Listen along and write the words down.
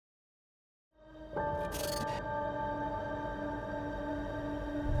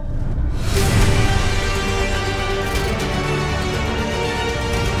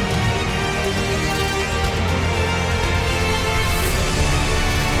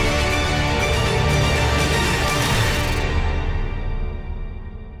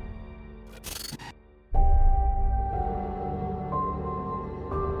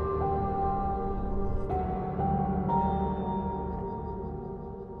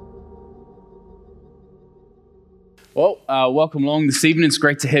Well, welcome along this evening. It's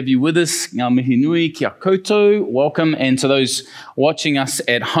great to have you with us. Ngā mihi nui, kia koutou, welcome. And to those watching us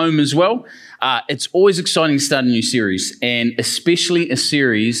at home as well, it's always exciting to start a new series, and especially a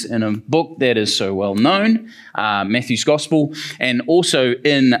series in a book that is so well known, Matthew's Gospel, and also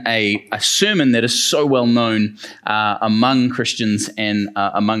in a sermon that is so well known among Christians and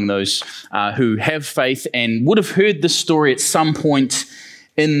among those who have faith and would have heard this story at some point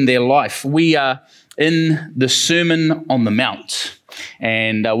in their life. We are in the Sermon on the Mount,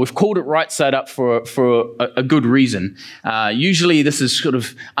 and we've called it Right Side Up for a good reason. Usually this is sort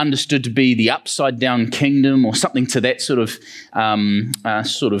of understood to be the upside down kingdom or something to that sort of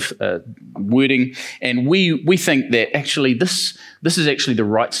wording, and we think that actually this is actually the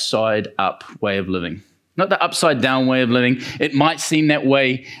right side up way of living. Not the upside down way of living. It might seem that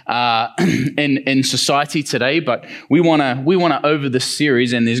way in society today, but we want to over this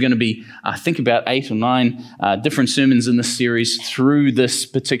series, and there's going to be I think about 8 or 9 different sermons in this series through this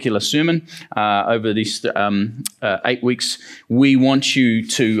particular sermon over these 8 weeks. We want you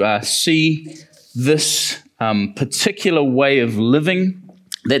to see this particular way of living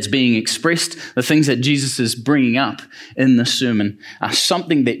that's being expressed, the things that Jesus is bringing up in the sermon, are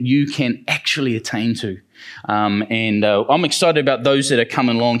something that you can actually attain to. And I'm excited about those that are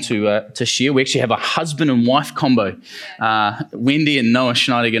coming along to share. We actually have a husband and wife combo. Wendy and Noah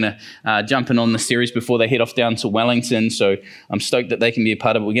Schneider are going to jump in on the series before they head off down to Wellington. So I'm stoked that they can be a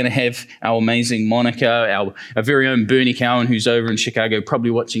part of it. We're going to have our amazing Monica, our very own Bernie Cowan, who's over in Chicago, probably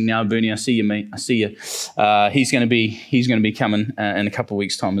watching now. Bernie, I see you, mate. I see you. He's going to be coming in a couple of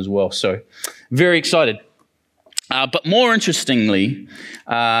weeks' time as well. So very excited. But more interestingly,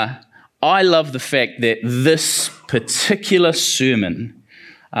 I love the fact that this particular sermon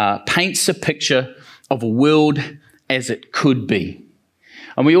paints a picture of a world as it could be.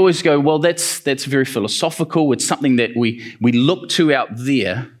 And we always go, well, that's very philosophical. It's something that we look to out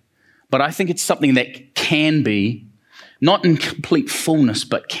there. But I think it's something that can be, not in complete fullness,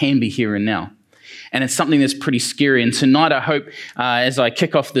 but can be here and now. And it's something that's pretty scary. And tonight, I hope, as I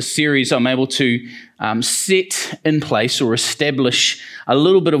kick off this series, I'm able to set in place or establish a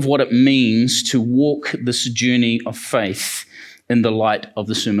little bit of what it means to walk this journey of faith in the light of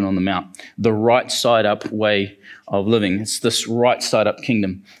the Sermon on the Mount, the right side up way of living. It's this right side up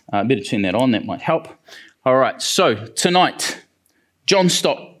kingdom. Better turn that on, that might help. All right, so tonight, John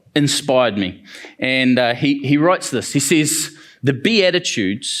Stott inspired me. And he writes this. He says, the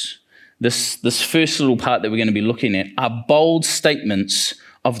Beatitudes, this first little part that we're going to be looking at, are bold statements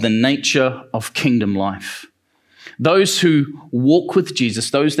of the nature of kingdom life. Those who walk with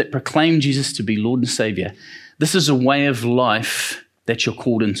Jesus, those that proclaim Jesus to be Lord and Savior, this is a way of life that you're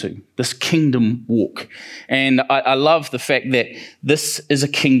called into, this kingdom walk. And I love the fact that this is a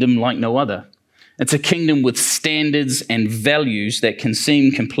kingdom like no other. It's a kingdom with standards and values that can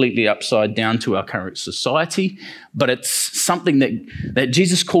seem completely upside down to our current society, but it's something that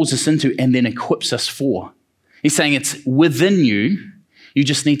Jesus calls us into and then equips us for. He's saying it's within you. You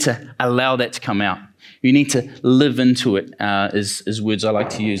just need to allow that to come out. You need to live into it, is words I like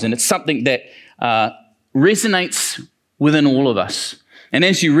to use. And it's something that resonates within all of us. And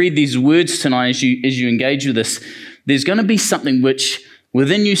as you read these words tonight, as you engage with this, there's going to be something which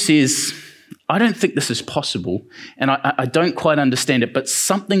within you says, I don't think this is possible, and I don't quite understand it, but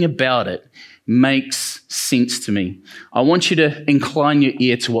something about it makes sense to me. I want you to incline your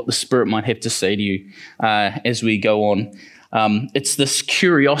ear to what the Spirit might have to say to you as we go on. It's this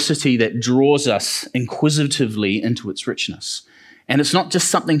curiosity that draws us inquisitively into its richness. And it's not just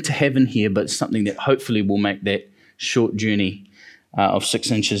something to have in here, but it's something that hopefully will make that short journey of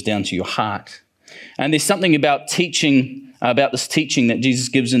 6 inches down to your heart. And there's something about this teaching that Jesus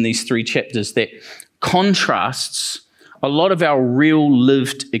gives in these 3 chapters that contrasts a lot of our real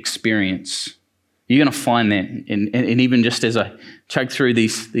lived experience. You're going to find that, and even just as I chug through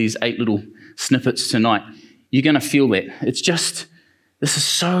these 8 little snippets tonight, you're going to feel that. It's just, this is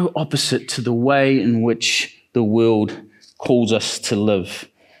so opposite to the way in which the world calls us to live.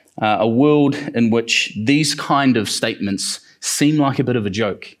 A world in which these kind of statements seem like a bit of a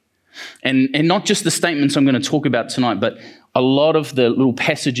joke. And not just the statements I'm going to talk about tonight, but a lot of the little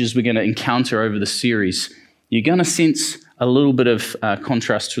passages we're going to encounter over the series, you're going to sense a little bit of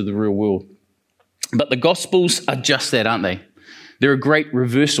contrast to the real world. But the Gospels are just that, aren't they? They're a great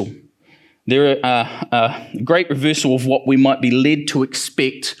reversal. They're a great reversal of what we might be led to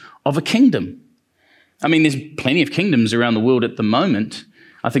expect of a kingdom. I mean, there's plenty of kingdoms around the world at the moment.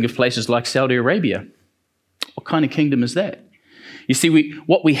 I think of places like Saudi Arabia. What kind of kingdom is that? You see,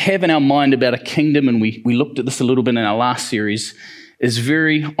 what we have in our mind about a kingdom, and we looked at this a little bit in our last series, is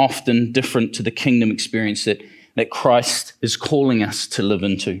very often different to the kingdom experience that Christ is calling us to live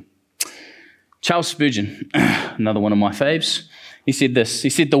into. Charles Spurgeon, another one of my faves, he said this. He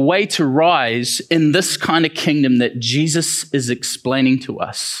said, the way to rise in this kind of kingdom that Jesus is explaining to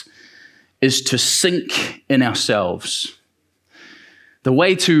us is to sink in ourselves. The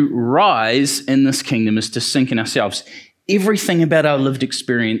way to rise in this kingdom is to sink in ourselves. Everything about our lived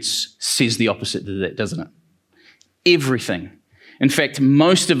experience says the opposite to that, doesn't it? Everything. In fact,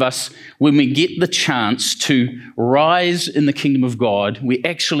 most of us, when we get the chance to rise in the kingdom of God, we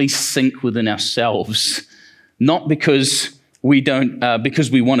actually sink within ourselves, not because we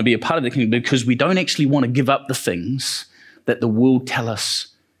want to be a part of the kingdom, because we don't actually want to give up the things that the world tell us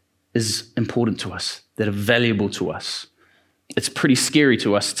is important to us, that are valuable to us. It's pretty scary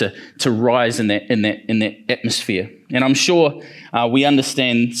to us to rise in that atmosphere. And I'm sure we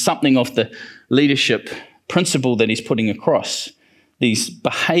understand something of the leadership principle that he's putting across. These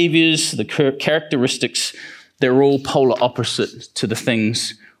behaviors, the characteristics, they're all polar opposite to the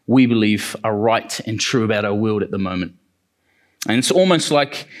things we believe are right and true about our world at the moment. And it's almost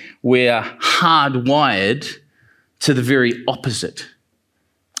like we're hardwired to the very opposite.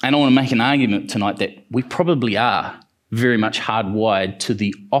 And I want to make an argument tonight that we probably are very much hardwired to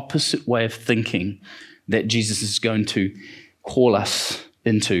the opposite way of thinking that Jesus is going to call us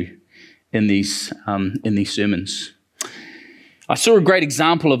into in these sermons. I saw a great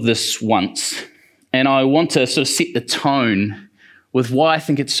example of this once, and I want to sort of set the tone with why I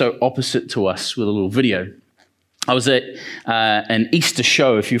think it's so opposite to us with a little video. I was at an Easter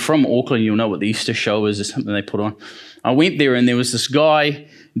show. If you're from Auckland, you'll know what the Easter show is. It's something they put on. I went there, and there was this guy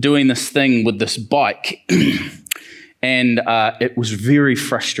doing this thing with this bike, and it was very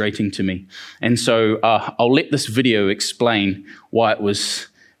frustrating to me. And so I'll let this video explain why it was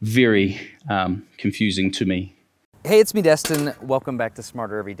very confusing to me. Hey, it's me, Destin. Welcome back to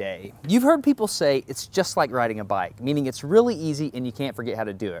Smarter Every Day. You've heard people say it's just like riding a bike, meaning it's really easy and you can't forget how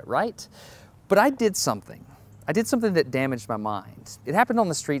to do it, right? But I did something. I did something that damaged my mind. It happened on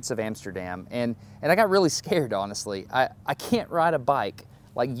the streets of Amsterdam, and I got really scared, honestly. I can't ride a bike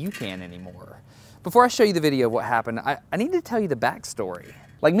like you can anymore. Before I show you the video of what happened, I need to tell you the backstory.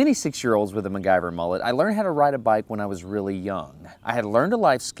 Like many 6-year-olds with a MacGyver mullet, I learned how to ride a bike when I was really young. I had learned a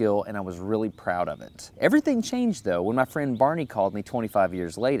life skill and I was really proud of it. Everything changed though when my friend Barney called me 25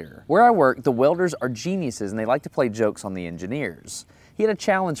 years later. Where I work, the welders are geniuses and they like to play jokes on the engineers. He had a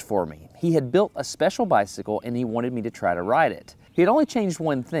challenge for me. He had built a special bicycle and he wanted me to try to ride it. He had only changed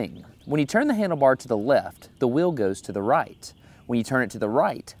one thing. When you turn the handlebar to the left, the wheel goes to the right. When you turn it to the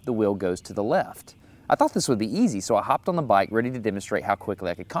right, the wheel goes to the left. I thought this would be easy, so I hopped on the bike ready to demonstrate how quickly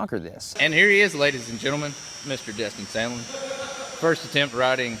I could conquer this. And here he is, ladies and gentlemen, Mr. Destin Sandlin. First attempt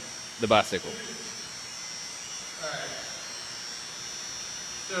riding the bicycle. All right.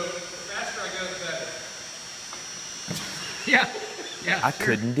 So the faster I go, the better. Yeah. I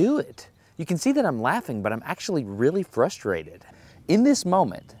couldn't do it. You can see that I'm laughing, but I'm actually really frustrated. In this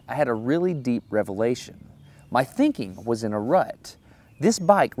moment, I had a really deep revelation. My thinking was in a rut. This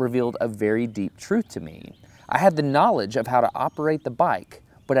bike revealed a very deep truth to me. I had the knowledge of how to operate the bike,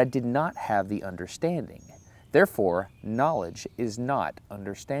 but I did not have the understanding. Therefore, knowledge is not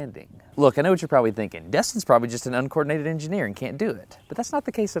understanding. Look, I know what you're probably thinking. Destin's probably just an uncoordinated engineer and can't do it. But that's not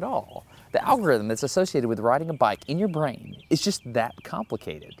the case at all. The algorithm that's associated with riding a bike in your brain is just that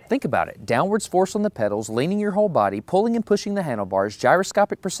complicated. Think about it. Downwards force on the pedals, leaning your whole body, pulling and pushing the handlebars,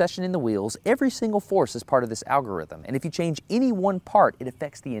 gyroscopic precession in the wheels, every single force is part of this algorithm. And if you change any one part, it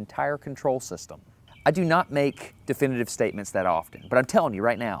affects the entire control system. I do not make definitive statements that often, but I'm telling you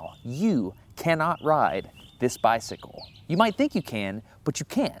right now, you cannot ride this bicycle. You might think you can, but you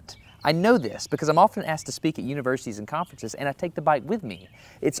can't. I know this because I'm often asked to speak at universities and conferences and I take the bike with me.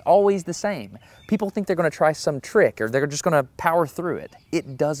 It's always the same. People think they're gonna try some trick or they're just gonna power through it.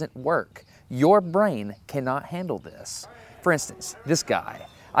 It doesn't work. Your brain cannot handle this. For instance, this guy,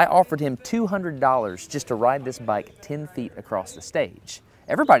 I offered him $200 just to ride this bike 10 feet across the stage.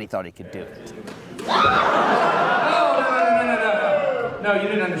 Everybody thought he could do it. No, you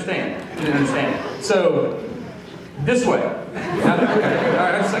didn't understand. You didn't understand. So, this way. Okay, all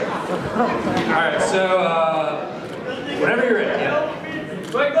right, just a second. All right, so, Whenever you're ready. Yeah.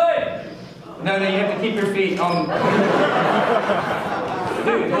 Wait, good. No, you have to keep your feet on.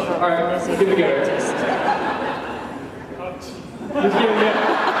 Dude, all right, here we go. Wait.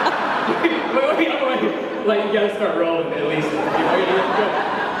 Like, you gotta start rolling at least.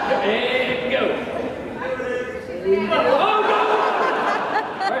 Okay, go. And go. Oh, go!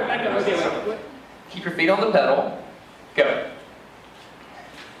 All right, back up. Okay, wait. Keep your feet on the pedal. Go.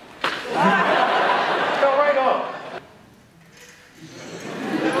 Go right off.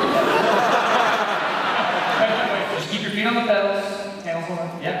 Just keep your feet on the pedals. Handles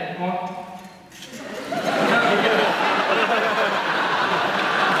on. Yeah, come on.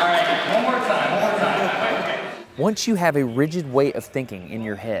 All right, one more time. Okay. Once you have a rigid way of thinking in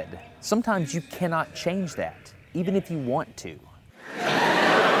your head, sometimes you cannot change that, even if you want to.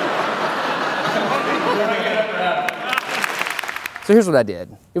 So here's what I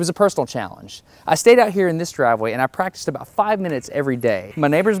did. It was a personal challenge. I stayed out here in this driveway and I practiced about 5 minutes every day. My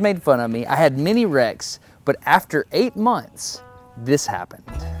neighbors made fun of me. I had many wrecks, but after 8 months, this happened.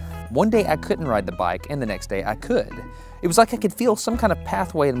 One day I couldn't ride the bike and the next day I could. It was like I could feel some kind of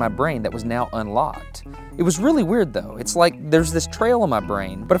pathway in my brain that was now unlocked. It was really weird though. It's like there's this trail in my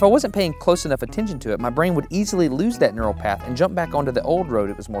brain, but if I wasn't paying close enough attention to it, my brain would easily lose that neural path and jump back onto the old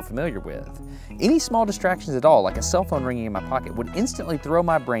road it was more familiar with. Any small distractions at all, like a cell phone ringing in my pocket, would instantly throw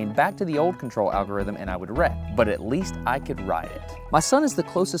my brain back to the old control algorithm and I would wreck. But at least I could ride it. My son is the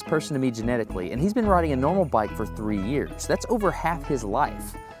closest person to me genetically, and he's been riding a normal bike for 3 years. That's over half his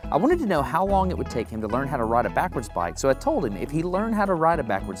life. I wanted to know how long it would take him to learn how to ride a backwards bike, so I told him if he learned how to ride a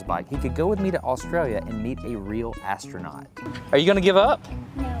backwards bike, he could go with me to Australia and meet a real astronaut. Are you gonna give up?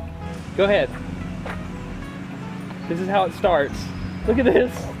 No. Go ahead. This is how it starts. Look at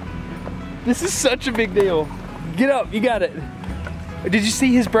this. This is such a big deal. Get up, you got it. Did you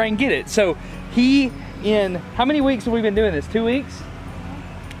see his brain get it? So in how many weeks have we been doing this? 2 weeks?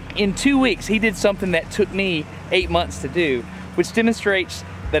 In 2 weeks, he did something that took me 8 months to do, which demonstrates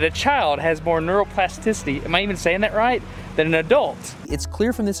that a child has more neuroplasticity, am I even saying that right, than an adult. It's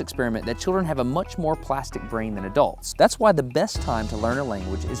clear from this experiment that children have a much more plastic brain than adults. That's why the best time to learn a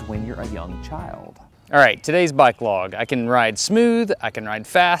language is when you're a young child. All right, today's bike log. I can ride smooth, I can ride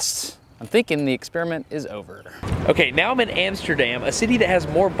fast. I'm thinking the experiment is over. Okay, now I'm in Amsterdam, a city that has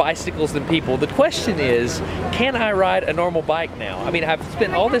more bicycles than people. The question is, can I ride a normal bike now? I mean, I've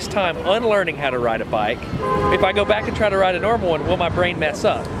spent all this time unlearning how to ride a bike. If I go back and try to ride a normal one, will my brain mess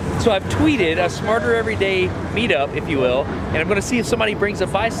up? So I've tweeted a Smarter Everyday meetup, if you will, and I'm gonna see if somebody brings a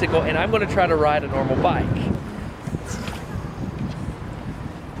bicycle and I'm gonna try to ride a normal bike.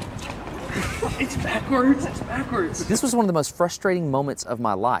 It's backwards. This was one of the most frustrating moments of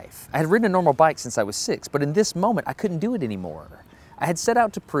my life. I had ridden a normal bike since I was 6, but in this moment, I couldn't do it anymore. I had set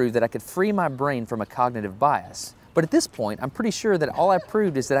out to prove that I could free my brain from a cognitive bias. But at this point, I'm pretty sure that all I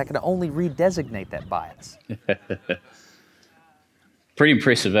proved is that I could only redesignate that bias. Pretty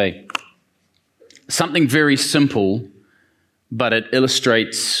impressive, eh? Something very simple, but it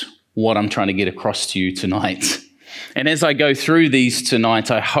illustrates what I'm trying to get across to you tonight. And as I go through these tonight,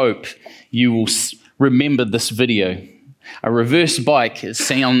 I hope you will remember this video. A reverse bike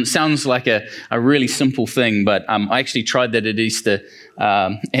sounds like a really simple thing, but I actually tried that at Easter,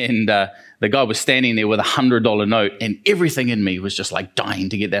 and the guy was standing there with a $100 note, and everything in me was just like dying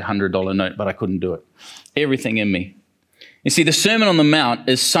to get that $100 note, but I couldn't do it. Everything in me. You see, the Sermon on the Mount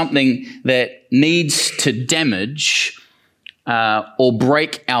is something that needs to damage or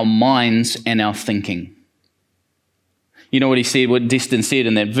break our minds and our thinking. You know what he said, what Destin said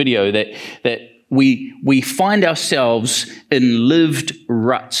in that video, that we find ourselves in lived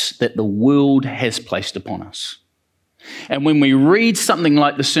ruts that the world has placed upon us. And when we read something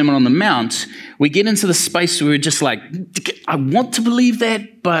like the Sermon on the Mount, we get into the space where we're just like, I want to believe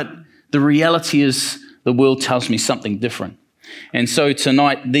that, but the reality is the world tells me something different. And so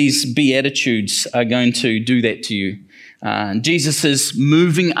tonight, these Beatitudes are going to do that to you. Jesus is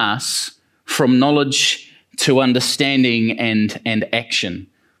moving us from knowledge to understanding and action.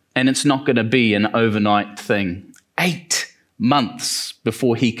 And it's not going to be an overnight thing. 8 months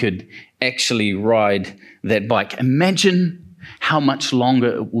before he could actually ride that bike. Imagine how much longer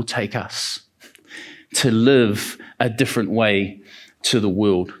it will take us to live a different way to the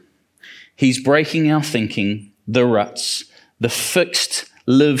world. He's breaking our thinking, the ruts, the fixed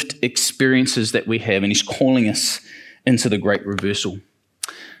lived experiences that we have, and he's calling us into the great reversal.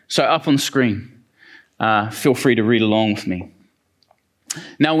 So up on the screen, feel free to read along with me.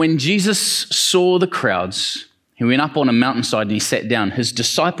 Now, when Jesus saw the crowds, he went up on a mountainside and he sat down. His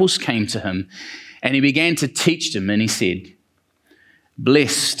disciples came to him and he began to teach them, and he said,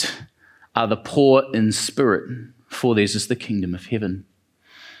 "Blessed are the poor in spirit, for theirs is the kingdom of heaven.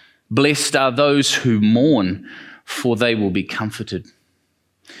 Blessed are those who mourn, for they will be comforted.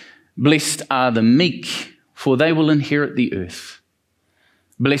 Blessed are the meek, for they will inherit the earth.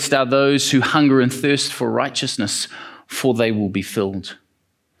 Blessed are those who hunger and thirst for righteousness, for they will be filled.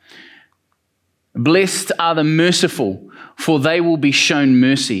 Blessed are the merciful, for they will be shown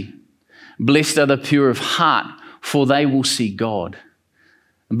mercy. Blessed are the pure of heart, for they will see God.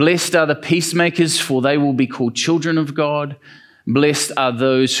 Blessed are the peacemakers, for they will be called children of God. Blessed are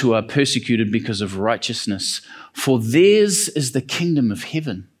those who are persecuted because of righteousness, for theirs is the kingdom of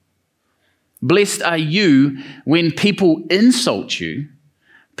heaven. Blessed are you when people insult you,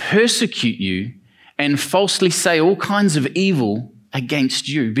 persecute you, and falsely say all kinds of evil against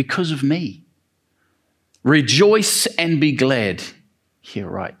you because of me. Rejoice and be glad. Here,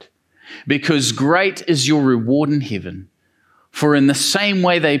 right. Because great is your reward in heaven. For in the same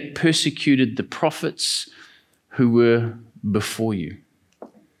way they persecuted the prophets who were before you.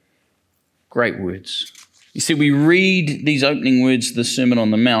 Great words. You see, we read these opening words of the Sermon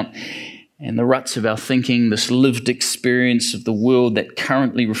on the Mount, and the ruts of our thinking, this lived experience of the world that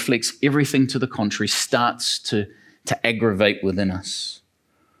currently reflects everything to the contrary, starts to aggravate within us.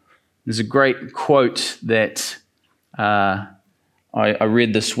 There's a great quote that I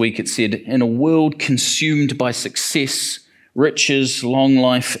read this week. It said, "In a world consumed by success, riches, long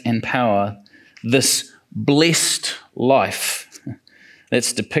life, and power, this blessed life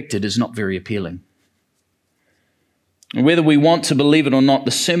that's depicted is not very appealing." Whether we want to believe it or not,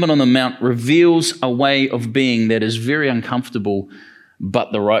 the Sermon on the Mount reveals a way of being that is very uncomfortable,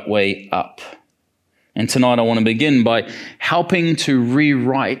 but the right way up. And tonight I want to begin by helping to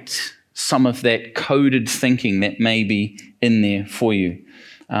rewrite some of that coded thinking that may be in there for you.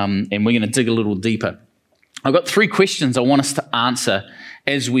 And we're going to dig a little deeper. I've got 3 questions I want us to answer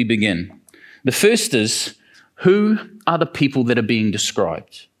as we begin. The first is, who are the people that are being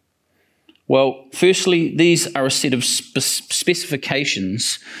described? Well, firstly, these are a set of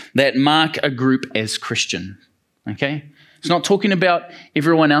specifications that mark a group as Christian, okay? It's not talking about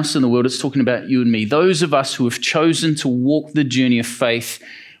everyone else in the world, it's talking about you and me, those of us who have chosen to walk the journey of faith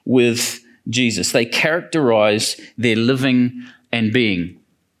with Jesus. They characterize their living and being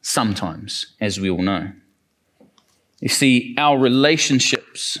sometimes, as we all know. You see, our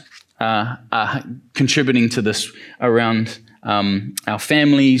relationships are contributing to this around our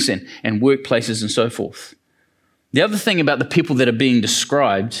families and workplaces and so forth. The other thing about the people that are being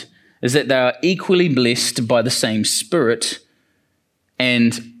described is that they are equally blessed by the same Spirit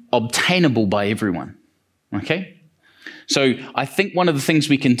and obtainable by everyone, okay? So I think one of the things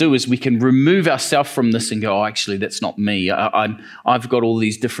we can do is we can remove ourselves from this and go, oh, actually, that's not me. I've got all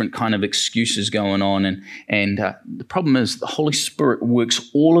these different kind of excuses going on. And the problem is the Holy Spirit works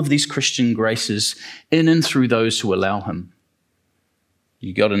all of these Christian graces in and through those who allow him.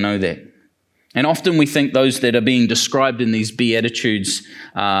 You got to know that. And often we think those that are being described in these Beatitudes,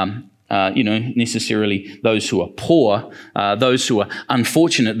 necessarily those who are poor, those who are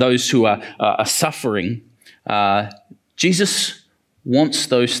unfortunate, those who are suffering. Jesus wants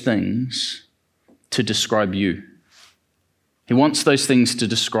those things to describe you. He wants those things to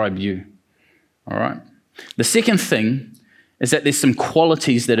describe you. All right. The second thing is that there's some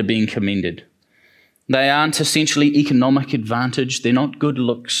qualities that are being commended. They aren't essentially economic advantage. They're not good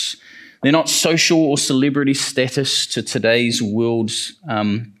looks. They're not social or celebrity status to today's world's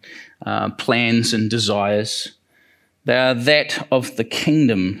plans and desires. They are that of the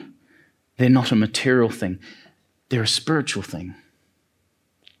kingdom. They're not a material thing. They're a spiritual thing.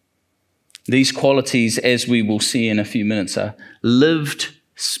 These qualities, as we will see in a few minutes, are lived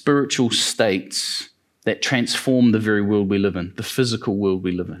spiritual states that transform the very world we live in, the physical world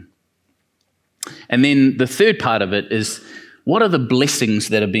we live in. And then the third part of it is, what are the blessings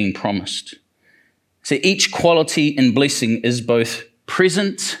that are being promised? So each quality and blessing is both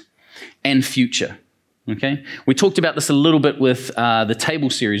present and future. Okay, we talked about this a little bit with the table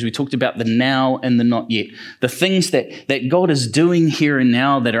series. We talked about the now and the not yet. The things that God is doing here and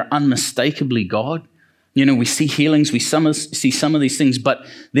now that are unmistakably God. You know, we see healings, we see some of these things, but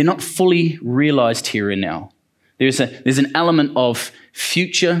they're not fully realized here and now. There's an element of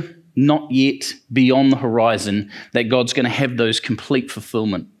future, not yet, beyond the horizon, that God's going to have those complete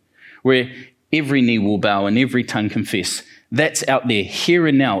fulfillment, where every knee will bow and every tongue confess. That's out there, here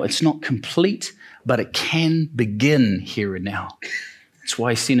and now. It's not complete, but it can begin here and now. That's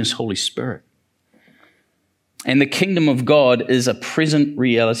why he sent his Holy Spirit. And the kingdom of God is a present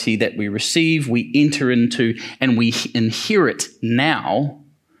reality that we receive, we enter into, and we inherit now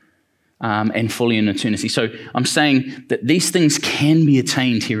and fully in eternity. So I'm saying that these things can be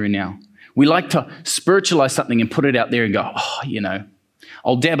attained here and now. We like to spiritualize something and put it out there and go,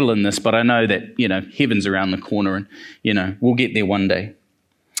 I'll dabble in this, but I know that, heaven's around the corner and, we'll get there one day.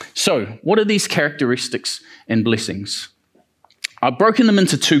 So what are these characteristics and blessings? I've broken them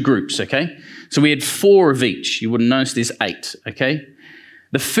into 2 groups, okay? So we had 4 of each. You would notice there's 8, okay?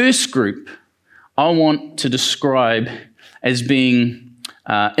 The first group I want to describe as being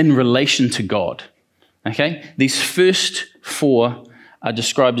in relation to God, okay? These first 4 are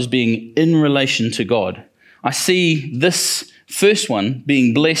described as being in relation to God. I see this first one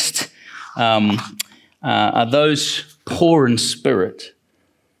being blessed are those poor in spirit.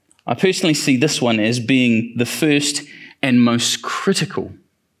 I personally see this one as being the first and most critical.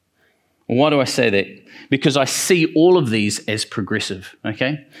 Why do I say that? Because I see all of these as progressive,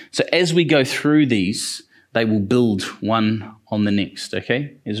 okay? So as we go through these, they will build one on the next,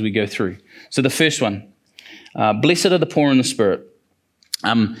 okay? As we go through. So the first one, blessed are the poor in the spirit.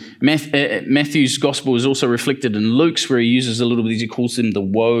 Matthew's gospel is also reflected in Luke's, where he uses a little bit, he calls them the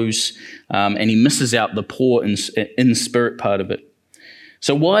woes, and he misses out the poor in spirit part of it.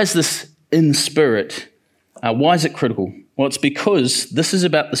 So why is this in spirit? Why is it critical? Well, it's because this is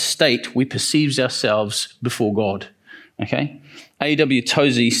about the state we perceive ourselves before God. Okay? A.W.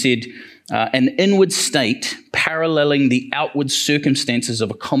 Tozer said, an inward state paralleling the outward circumstances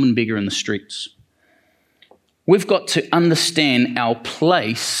of a common beggar in the streets. We've got to understand our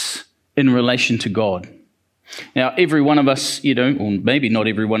place in relation to God. Now, every one of us, or maybe not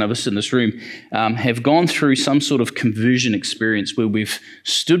every one of us in this room, have gone through some sort of conversion experience where we've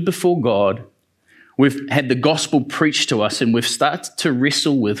stood before God, we've had the gospel preached to us, and we've started to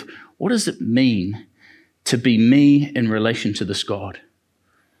wrestle with, what does it mean to be me in relation to this God?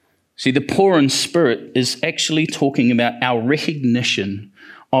 See, the poor in spirit is actually talking about our recognition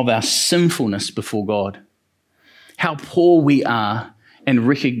of our sinfulness before God. How poor we are and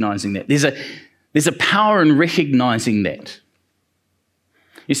recognizing that. There's a power in recognizing that.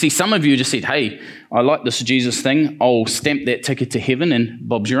 You see, some of you just said, hey, I like this Jesus thing. I'll stamp that ticket to heaven and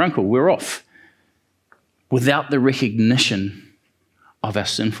Bob's your uncle. We're off. Without the recognition of our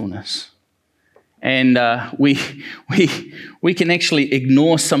sinfulness. And we can actually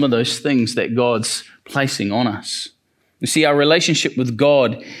ignore some of those things that God's placing on us. You see, our relationship with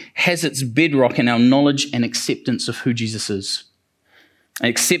God has its bedrock in our knowledge and acceptance of who Jesus is. An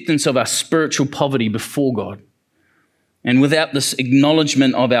acceptance of our spiritual poverty before God. And without this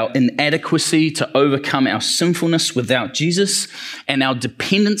acknowledgement of our inadequacy to overcome our sinfulness without Jesus and our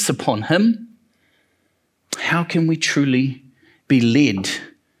dependence upon Him, how can we truly be led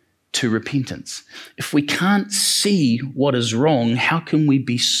to repentance? If we can't see what is wrong, how can we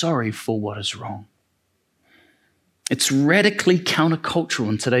be sorry for what is wrong? It's radically countercultural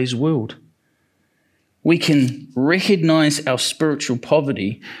in today's world. We can recognize our spiritual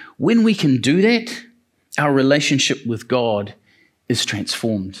poverty. When we can do that, our relationship with God is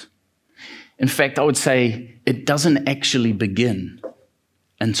transformed. In fact, I would say it doesn't actually begin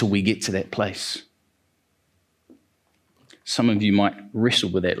until we get to that place. Some of you might wrestle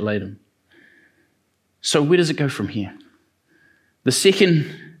with that later. So where does it go from here? The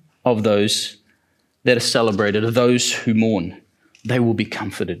second of those that are celebrated are those who mourn. They will be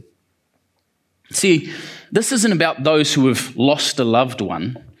comforted. See, this isn't about those who have lost a loved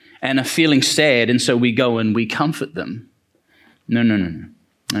one and are feeling sad, and so we go and we comfort them. No.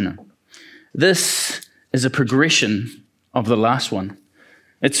 This is a progression of the last one.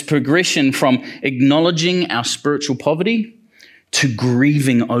 It's progression from acknowledging our spiritual poverty to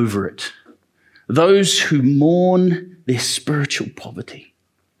grieving over it. Those who mourn their spiritual poverty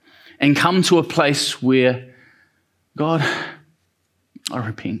and come to a place where, God, I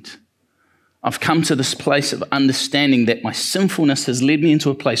repent. I've come to this place of understanding that my sinfulness has led me into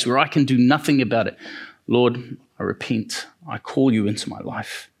a place where I can do nothing about it. Lord, I repent. I call you into my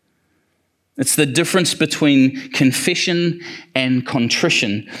life. It's the difference between confession and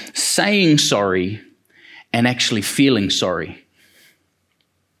contrition, saying sorry and actually feeling sorry.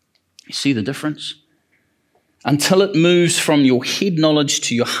 You see the difference? Until it moves from your head knowledge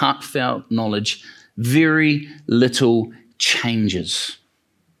to your heartfelt knowledge, very little changes.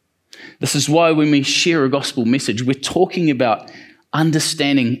 This is why when we share a gospel message, we're talking about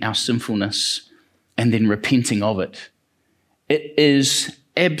understanding our sinfulness and then repenting of it. It is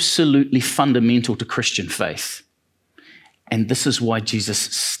absolutely fundamental to Christian faith. And this is why Jesus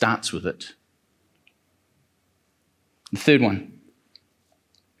starts with it. The third one.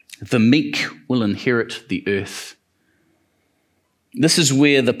 The meek will inherit the earth. This is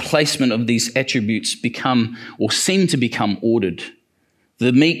where the placement of these attributes become or seem to become ordered.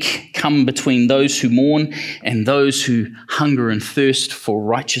 The meek come between those who mourn and those who hunger and thirst for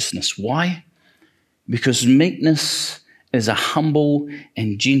righteousness. Why? Because meekness is a humble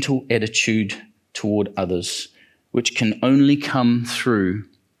and gentle attitude toward others, which can only come through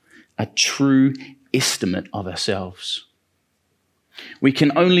a true estimate of ourselves. We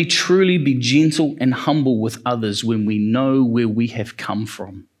can only truly be gentle and humble with others when we know where we have come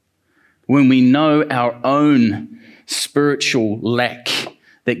from, when we know our own spiritual lack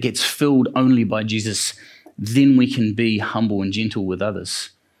that gets filled only by Jesus. Then we can be humble and gentle with others.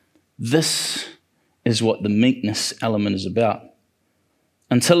 This is what the meekness element is about.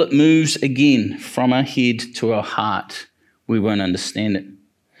 Until it moves again from our head to our heart, we won't understand it.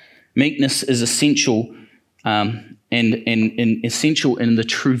 Meekness is essential and essential in the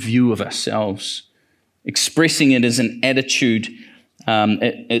true view of ourselves. Expressing it as an attitude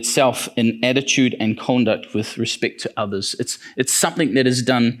itself, an attitude and conduct with respect to others. It's something that is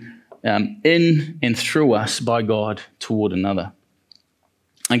done in and through us by God toward another.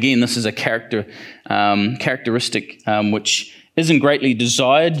 Again, this is a characteristic which isn't greatly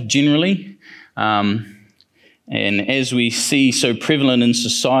desired generally. And as we see so prevalent in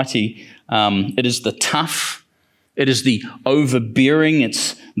society, it is the tough, it is the overbearing,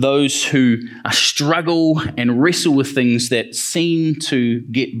 it's those who struggle and wrestle with things that seem to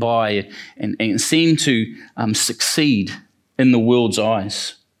get by and seem to succeed in the world's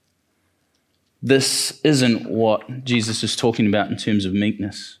eyes. This isn't what Jesus is talking about in terms of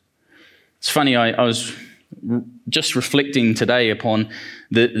meekness. It's funny, I was just reflecting today upon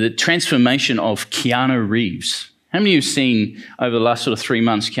the transformation of Keanu Reeves. How many of you have seen over the last sort of 3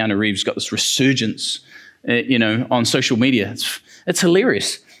 months, Keanu Reeves got this resurgence, on social media? It's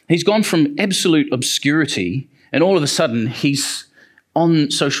hilarious. He's gone from absolute obscurity, and all of a sudden he's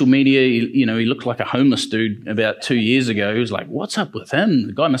on social media. He looked like a homeless dude about 2 years ago. He was like, what's up with him?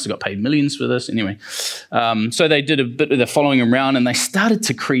 The guy must have got paid millions for this. Anyway, so they did a bit of the following him around, and they started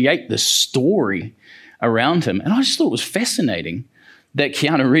to create this story around him. And I just thought it was fascinating that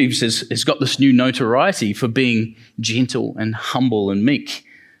Keanu Reeves has got this new notoriety for being gentle and humble and meek.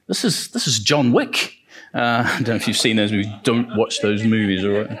 This is John Wick. I don't know if you've seen those movies. Don't watch those movies,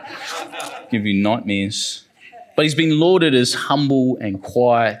 all right? Give you nightmares. But he's been lauded as humble and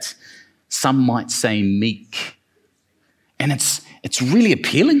quiet. Some might say meek. And it's really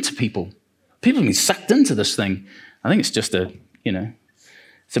appealing to people. People have been sucked into this thing. I think it's just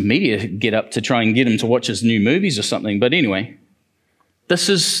it's a media get up to try and get him to watch his new movies or something. But anyway, this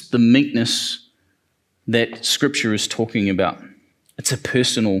is the meekness that Scripture is talking about. It's a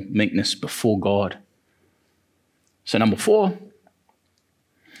personal meekness before God. So number 4,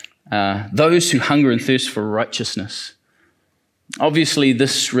 those who hunger and thirst for righteousness. Obviously,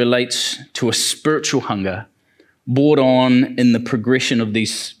 this relates to a spiritual hunger brought on in the progression of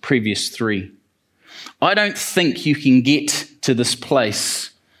these previous 3. I don't think you can get to this place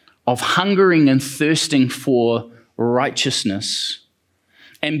of hungering and thirsting for righteousness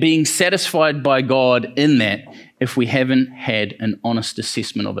and being satisfied by God in that if we haven't had an honest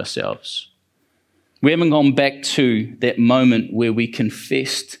assessment of ourselves. We haven't gone back to that moment where we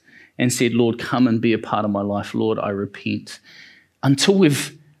confessed and said, Lord, come and be a part of my life. Lord, I repent. Until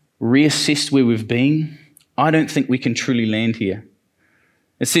we've reassessed where we've been, I don't think we can truly land here.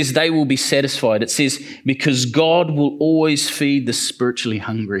 It says they will be satisfied. It says because God will always feed the spiritually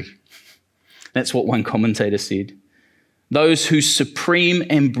hungry. That's what one commentator said. Those whose supreme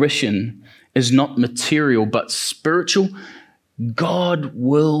ambition is not material but spiritual, God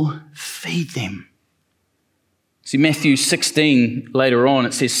will feed them. See, Matthew 16, later on,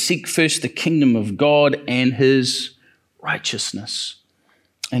 it says, seek first the kingdom of God and his righteousness,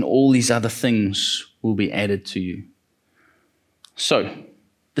 and all these other things will be added to you. So,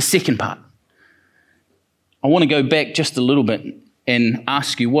 the second part. I want to go back just a little bit and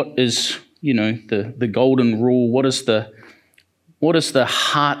ask you, what is, the golden rule? What is the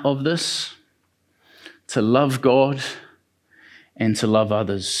heart of this? To love God and to love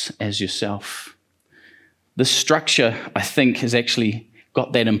others as yourself. The structure, I think, has actually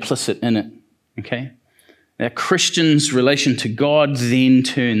got that implicit in it, okay? A Christian's relation to God then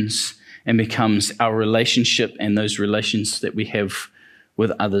turns and becomes our relationship and those relations that we have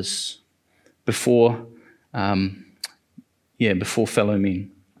with others before fellow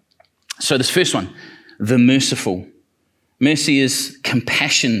men. So this first one, the merciful. Mercy is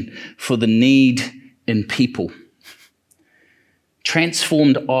compassion for the need in people.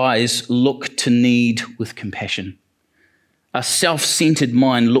 Transformed eyes look to need with compassion. A self-centered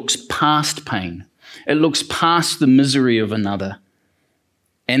mind looks past pain. It looks past the misery of another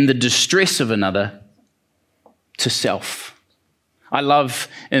and the distress of another to self. I love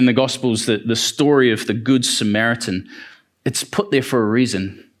in the Gospels the story of the Good Samaritan. It's put there for a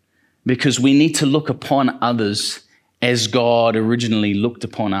reason, because we need to look upon others as God originally looked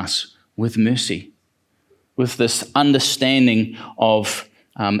upon us, with mercy, with this understanding of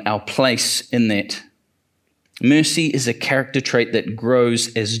our place in that. Mercy is a character trait that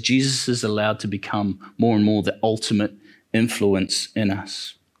grows as Jesus is allowed to become more and more the ultimate influence in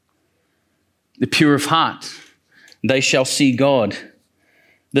us. The pure of heart, they shall see God.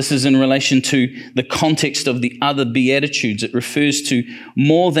 This is in relation to the context of the other Beatitudes. It refers to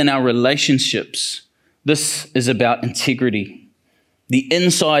more than our relationships. This is about integrity. The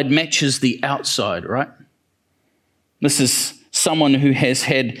inside matches the outside, right? This is someone who has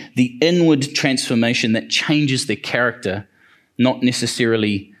had the inward transformation that changes their character, not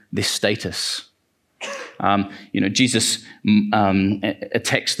necessarily their status. Jesus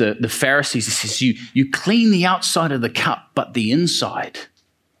attacks the Pharisees. He says, you clean the outside of the cup, but the inside,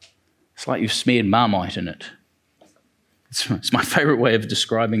 it's like you've smeared Marmite in it. It's my favorite way of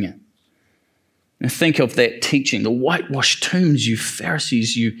describing it. And think of that teaching, the whitewashed tombs, you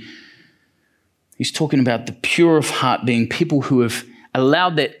Pharisees, He's talking about the pure of heart being people who have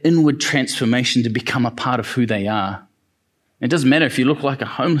allowed that inward transformation to become a part of who they are. It doesn't matter if you look like a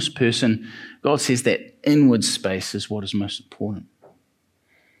homeless person. God says that inward space is what is most important.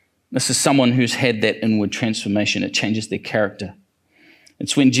 This is someone who's had that inward transformation. It changes their character.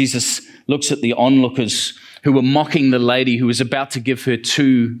 It's when Jesus looks at the onlookers who were mocking the lady who was about to give her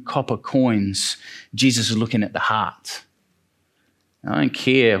 2 copper coins. Jesus is looking at the heart. I don't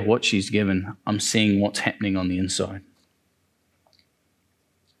care what she's given. I'm seeing what's happening on the inside.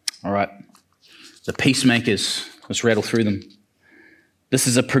 All right. The peacemakers. Let's rattle through them. This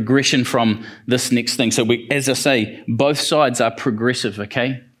is a progression from this next thing. So as I say, both sides are progressive,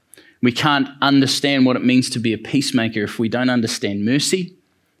 okay? We can't understand what it means to be a peacemaker if we don't understand mercy,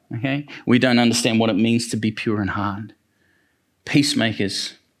 okay? We don't understand what it means to be pure in heart.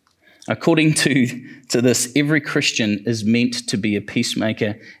 Peacemakers. According to this, every Christian is meant to be a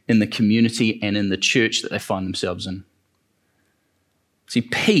peacemaker in the community and in the church that they find themselves in. See,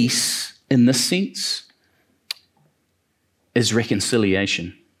 peace in this sense is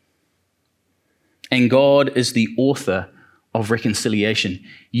reconciliation. And God is the author of reconciliation.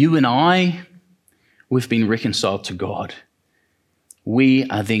 You and I, we've been reconciled to God. We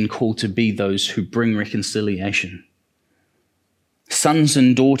are then called to be those who bring reconciliation. Sons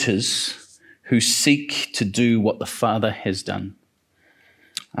and daughters who seek to do what the Father has done.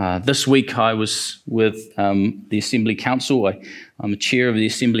 This week I was with the Assembly Council. I'm a chair of the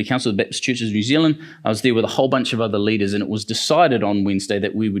Assembly Council of the Baptist Churches of New Zealand. I was there with a whole bunch of other leaders, and it was decided on Wednesday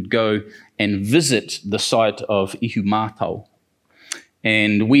that we would go and visit the site of Ihumātao.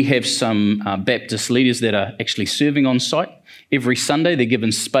 And we have some Baptist leaders that are actually serving on site. Every Sunday they're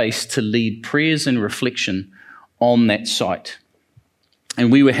given space to lead prayers and reflection on that site. And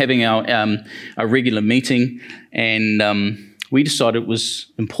we were having our regular meeting, and we decided it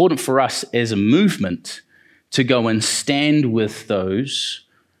was important for us as a movement to go and stand with those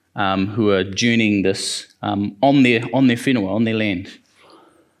who are journeying this on their whenua, on their land.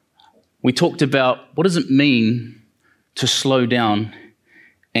 We talked about what does it mean to slow down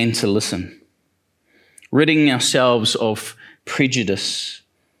and to listen, ridding ourselves of prejudice,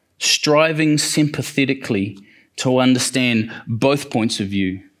 striving sympathetically to understand both points of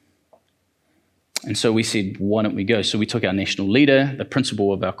view. And so we said, why don't we go? So we took our national leader, the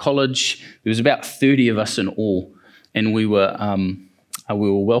principal of our college. There was about 30 of us in all, and we were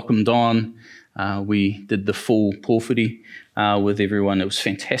welcomed on. We did the full pōwhiri with everyone. It was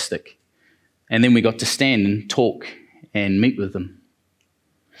fantastic. And then we got to stand and talk and meet with them.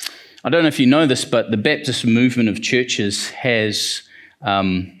 I don't know if you know this, but the Baptist movement of churches has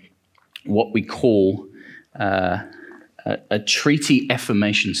what we call a treaty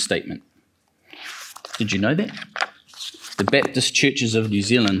affirmation statement. Did you know that? The Baptist Churches of New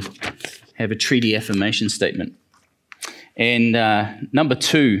Zealand have a treaty affirmation statement. And number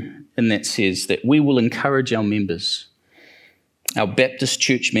 2 in that says that we will encourage our members, our Baptist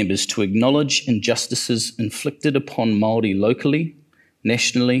church members, to acknowledge injustices inflicted upon Māori locally,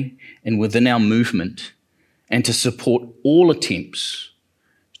 nationally, and within our movement, and to support all attempts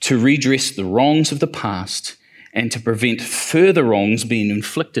to redress the wrongs of the past and to prevent further wrongs being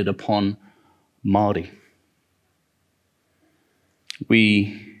inflicted upon Māori.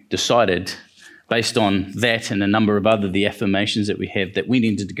 We decided, based on that and a number of the affirmations that we have, that we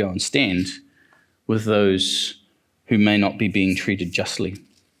needed to go and stand with those who may not be being treated justly.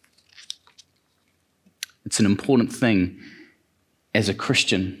 It's an important thing as a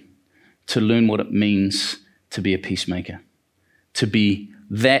Christian to learn what it means to be a peacemaker, to be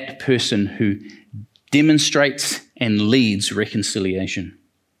that person who demonstrates and leads reconciliation.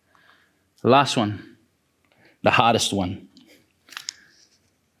 The last one, the hardest one.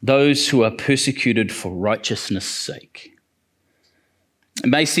 Those who are persecuted for righteousness' sake. It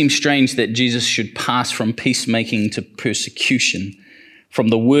may seem strange that Jesus should pass from peacemaking to persecution, from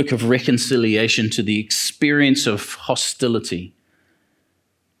the work of reconciliation to the experience of hostility.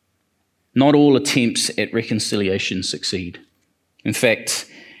 Not all attempts at reconciliation succeed. In fact,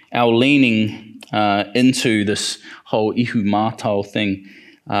 our leaning into this whole ihu mātau thing,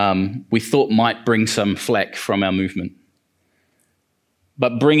 we thought might bring some flack from our movement.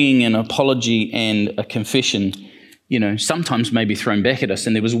 But bringing an apology and a confession, sometimes may be thrown back at us.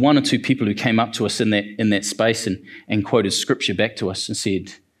 And there was one or two people who came up to us in that space and quoted scripture back to us and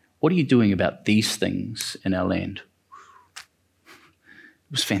said, "What are you doing about these things in our land?"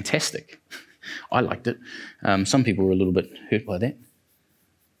 It was fantastic. I liked it. Some people were a little bit hurt by that.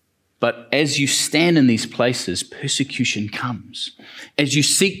 But as you stand in these places, persecution comes. As you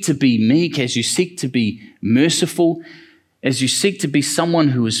seek to be meek, as you seek to be merciful, as you seek to be someone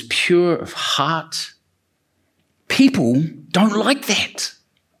who is pure of heart, people don't like that.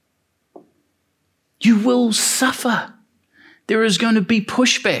 You will suffer. There is going to be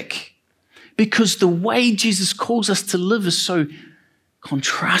pushback because the way Jesus calls us to live is so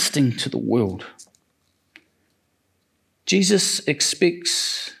contrasting to the world. Jesus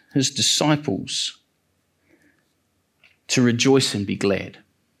expects his disciples to rejoice and be glad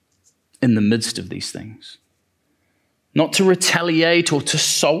in the midst of these things. Not to retaliate or to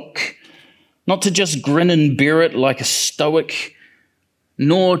sulk, not to just grin and bear it like a stoic,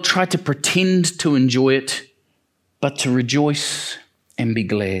 nor try to pretend to enjoy it, but to rejoice and be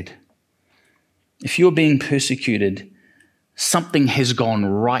glad. If you're being persecuted, something has gone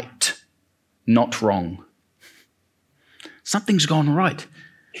right, not wrong. Something's gone right.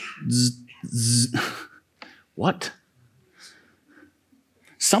 What?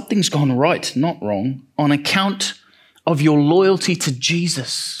 Something's gone right, not wrong, on account of your loyalty to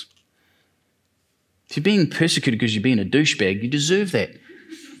Jesus. If you're being persecuted because you're being a douchebag, you deserve that.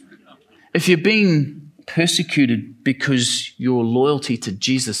 If you're being persecuted because your loyalty to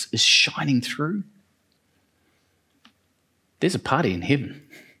Jesus is shining through, there's a party in heaven.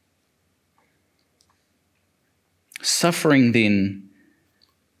 Suffering then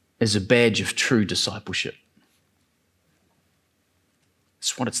is a badge of true discipleship.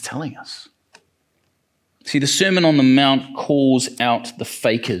 That's what it's telling us. See, the Sermon on the Mount calls out the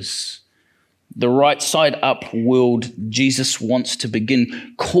fakers. The right side up world Jesus wants to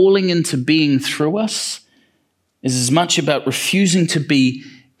begin calling into being through us is as much about refusing to be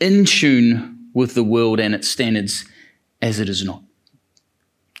in tune with the world and its standards as it is not.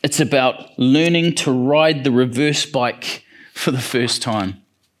 It's about learning to ride the reverse bike for the first time.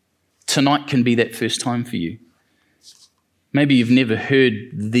 Tonight can be that first time for you. Maybe you've never heard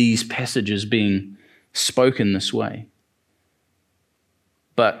these passages being spoken this way.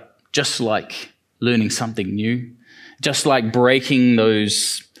 But just like learning something new, just like breaking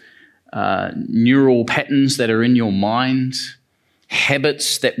those neural patterns that are in your mind,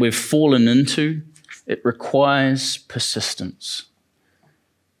 habits that we've fallen into, it requires persistence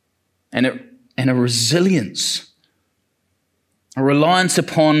and a resilience, a reliance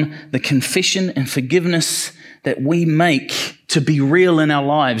upon the confession and forgiveness that we make to be real in our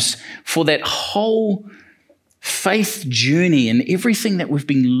lives for that whole faith journey and everything that we've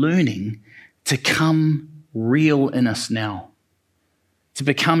been learning to come real in us now. To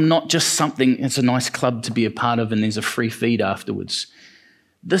become not just something, it's a nice club to be a part of and there's a free feed afterwards.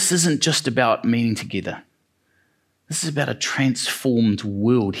 This isn't just about meeting together. This is about a transformed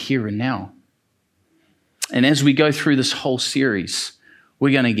world here and now. And as we go through this whole series,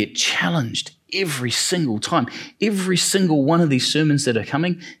 we're going to get challenged every single time. Every single one of these sermons that are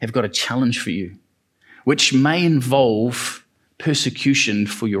coming have got a challenge for you, which may involve persecution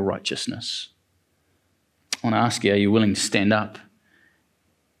for your righteousness. I want to ask you, are you willing to stand up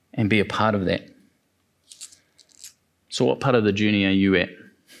and be a part of that? So what part of the journey are you at?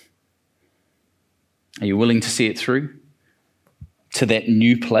 Are you willing to see it through to that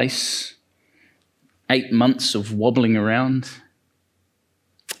new place? 8 months of wobbling around.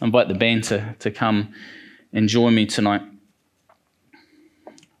 I invite the band to come and join me tonight.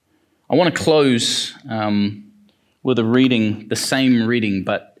 I want to close with a reading, the same reading,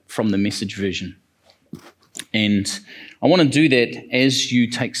 but from the Message version. And I want to do that as you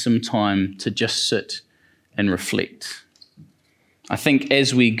take some time to just sit and reflect. I think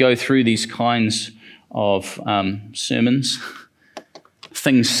as we go through these kinds of sermons,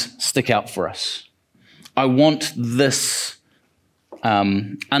 things stick out for us. I want this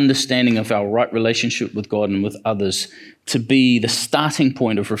understanding of our right relationship with God and with others to be the starting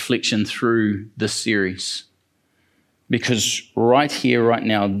point of reflection through this series. Because right here, right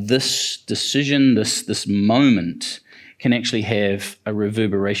now, this decision, this moment can actually have a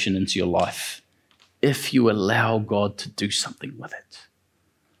reverberation into your life if you allow God to do something with it.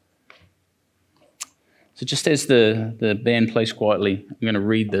 So just as the band plays quietly, I'm going to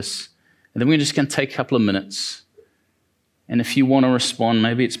read this, and then we're just going to take a couple of minutes. And if you want to respond,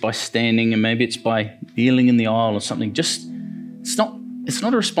 maybe it's by standing and maybe it's by kneeling in the aisle or something. Just, it's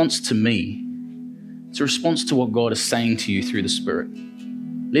not a response to me. It's a response to what God is saying to you through the Spirit.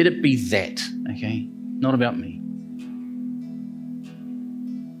 Let it be that, okay? Not about me.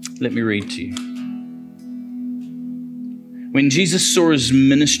 Let me read to you. When Jesus saw his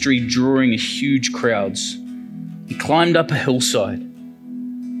ministry drawing huge crowds, he climbed up a hillside.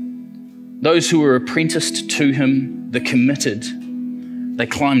 Those who were apprenticed to him, the committed, they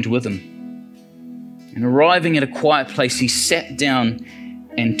climbed with him. And arriving at a quiet place, he sat down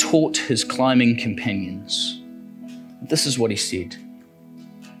and taught his climbing companions. This is what he said.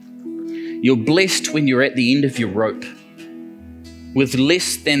 You're blessed when you're at the end of your rope. With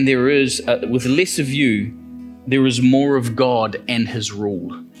less of you, there is more of God and his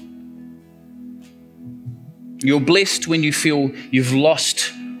rule. You're blessed when you feel you've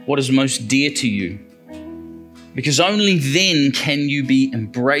lost what is most dear to you, because only then can you be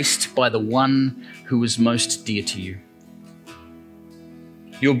embraced by the one who is most dear to you.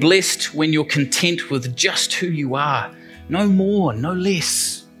 You're blessed when you're content with just who you are, no more, no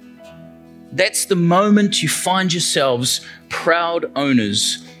less. That's the moment you find yourselves proud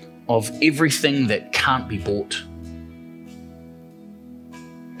owners of everything that can't be bought.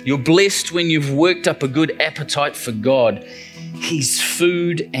 You're blessed when you've worked up a good appetite for God. He's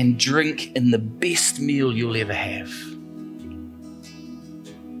food and drink in the best meal you'll ever have.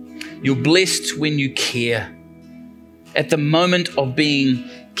 You're blessed when you care. At the moment of being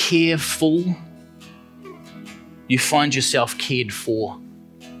careful, you find yourself cared for.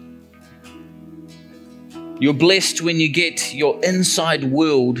 You're blessed when you get your inside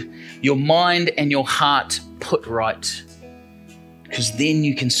world, your mind and your heart put right, because then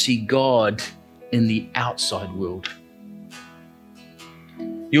you can see God in the outside world.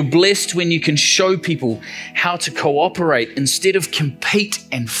 You're blessed when you can show people how to cooperate instead of compete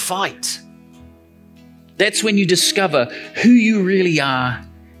and fight. That's when you discover who you really are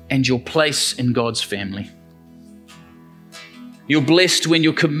and your place in God's family. You're blessed when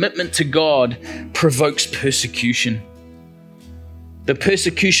your commitment to God provokes persecution. The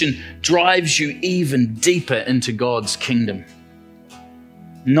persecution drives you even deeper into God's kingdom.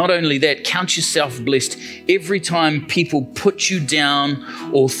 Not only that, count yourself blessed every time people put you down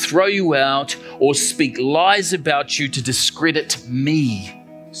or throw you out or speak lies about you to discredit me,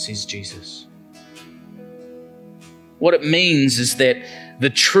 says Jesus. What it means is that the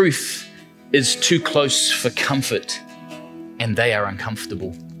truth is too close for comfort and they are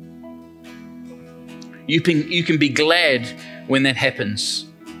uncomfortable. You can be glad when that happens.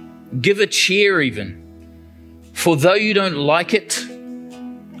 Give a cheer even. For though you don't like it,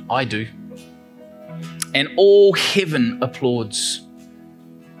 I do. And all heaven applauds.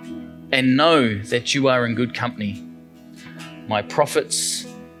 And know that you are in good company. My prophets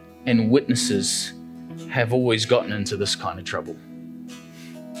and witnesses have always gotten into this kind of trouble.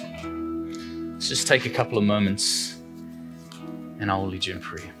 Let's just take a couple of moments and I'll lead you in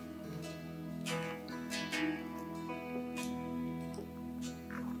prayer.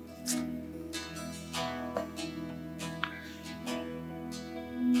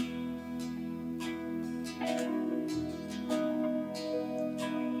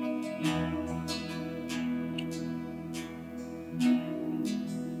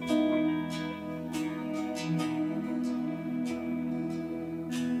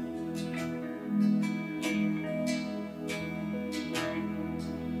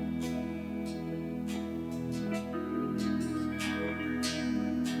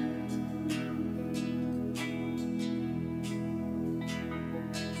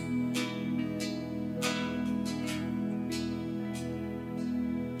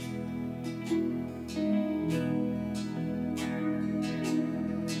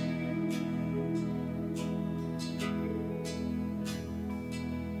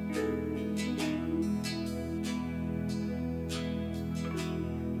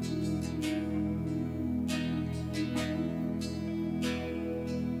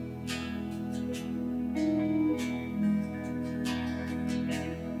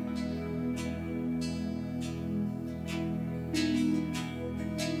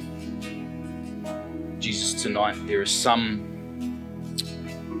 Jesus, tonight there are some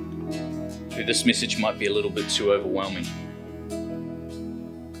who this message might be a little bit too overwhelming.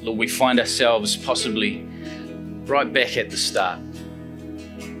 Lord, we find ourselves possibly right back at the start,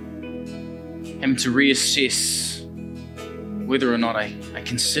 having to reassess whether or not I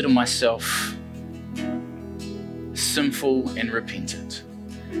consider myself sinful and repentant.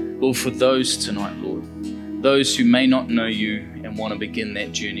 Lord, for those tonight, Lord, those who may not know you and want to begin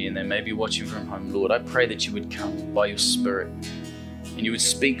that journey, and they may be watching from home, Lord, I pray that you would come by your Spirit and you would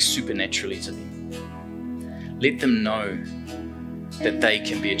speak supernaturally to them. Let them know that they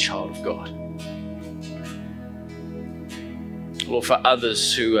can be a child of God. Lord, for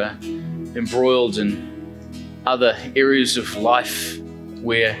others who are embroiled in other areas of life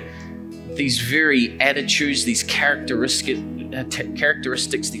where these very attitudes, these characteristics,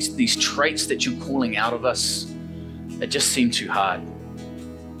 these traits that you're calling out of us, that just seem too hard.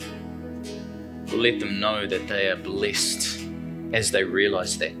 We'll let them know that they are blessed as they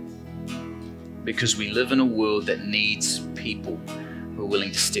realize that. Because we live in a world that needs people who are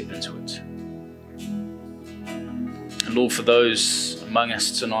willing to step into it. And Lord, for those among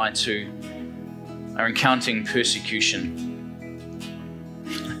us tonight who are encountering persecution,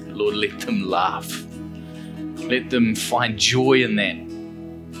 Lord, let them laugh. Let them find joy in that.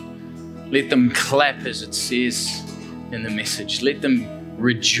 Let them clap, as it says in the message. Let them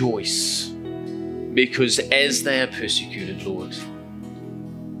rejoice, because as they are persecuted, Lord,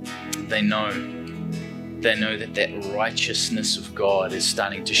 they know that that righteousness of God is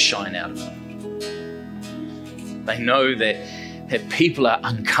starting to shine out of them. They know that people are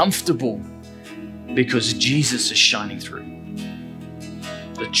uncomfortable because Jesus is shining through.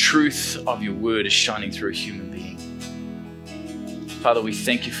 The truth of your word is shining through a human being. Father, we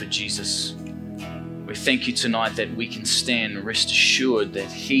thank you for Jesus. We thank you tonight that we can stand rest assured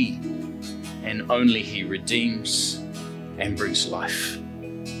that he and only he redeems and brings life.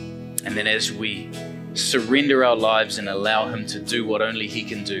 And that as we surrender our lives and allow him to do what only he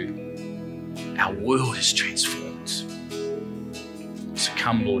can do, our world is transformed. So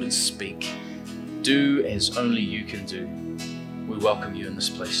come, Lord, and speak. Do as only you can do. We welcome you in this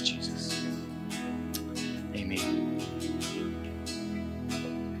place, Jesus. Amen.